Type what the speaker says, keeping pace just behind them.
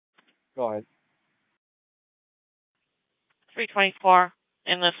Go ahead. 324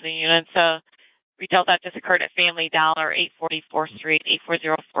 in listening units. Retail theft just occurred at Family Dollar, 840 4th Street,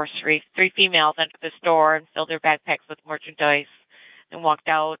 840 4th Street. Three females entered the store and filled their backpacks with merchandise and walked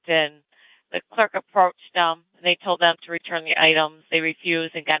out. And the clerk approached them, and they told them to return the items. They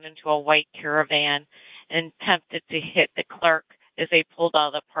refused and got into a white Caravan and attempted to hit the clerk as they pulled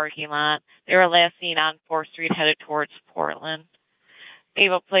out of the parking lot. They were last seen on 4th Street headed towards Portland. They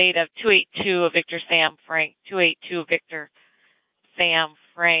have a plate of 282 of Victor Sam Frank, 282 Victor Sam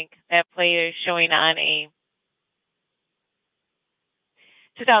Frank. That plate is showing on a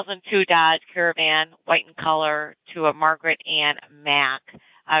 2002 Dodge Caravan, white in color, to a Margaret Ann Mack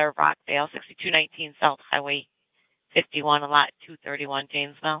out of Rockville, 6219 South Highway 51, lot 231,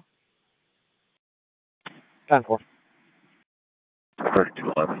 Janesville. 10-4.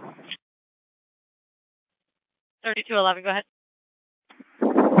 3211. 3211, go ahead.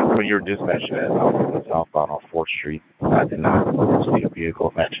 When you were dispatching at southbound on 4th Street, I did not see a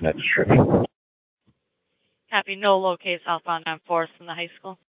vehicle matching that description. Copy, no locate southbound on 4th from the high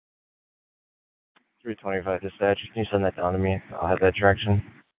school. 325 dispatch. Can you send that down to me? I'll have that direction.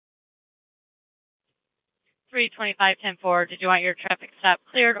 325 10-4. Did you want your traffic stop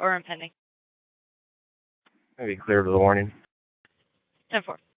cleared or impending? Maybe clear to the warning.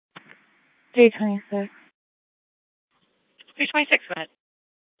 10-4. 326. 326, go ahead.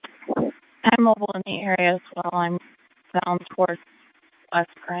 I'm mobile in the area as well. I'm down towards West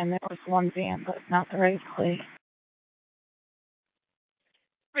Grand. There was one van, but not the right place.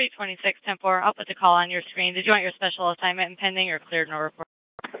 326 10-4. I'll put the call on your screen. Did you want your special assignment impending or cleared no report?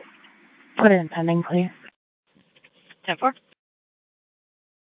 Put it in pending, please. 10-4.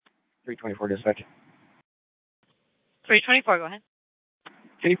 324 dispatch. 324, go ahead.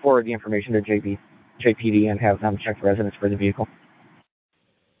 Can you forward the information to JPD and have them check the residence for the vehicle?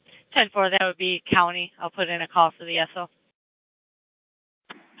 10-4, that would be county. I'll put in a call for the SO.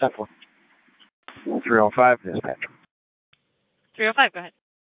 10-4. 305 dispatch. 305, go ahead.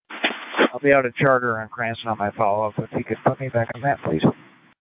 I'll be out of Charter on Cranston on my follow-up. If you could put me back on that, please.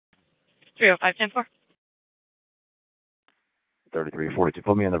 305 10-4. 3342.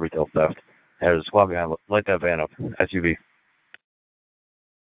 Put me in the retail theft. There's a squad behind. Light that van up. SUV.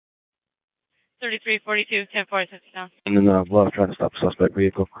 3342 10-4, 50 down. And then the left trying to stop suspect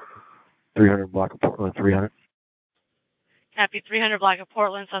vehicle. 300 block of Portland. 300. Copy, 300 block of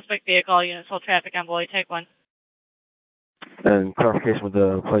Portland. Suspect vehicle. All units hold traffic on Bowie. Take 1. And clarification with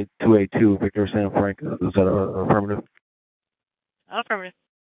the plate 282 Victor Sam Frank. Is that a affirmative? Affirmative.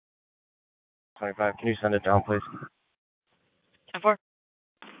 25. Can you send it down, please? 10-4.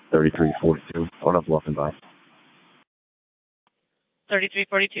 3342. On up bluffing by.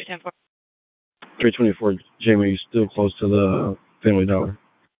 3342 10-4. 324. Jamie, are you still close to the Family Dollar?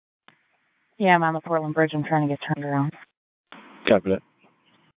 Yeah, I'm on the Portland Bridge. I'm trying to get turned around. Copy that.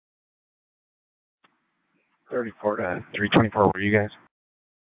 324. Where are you guys?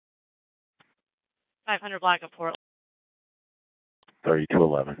 500 block of Portland.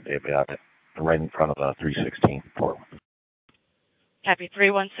 3211. They'll be out there. Right in front of 316 Portland. Copy,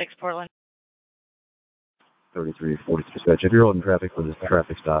 316 Portland. 3340 dispatch. If you're holding traffic for this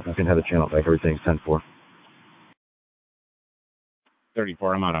traffic stop, I can have a channel back. Everything's 10-4.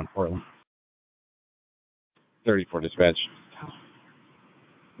 34, I'm out on Portland. 34 dispatch.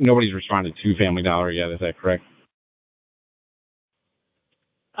 Nobody's responded to Family Dollar yet, is that correct?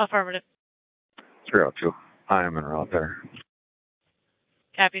 Affirmative. 302. I am en route there.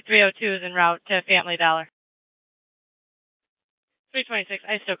 Copy, 302 is en route to Family Dollar. 326,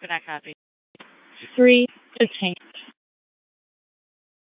 I still could not copy. 315.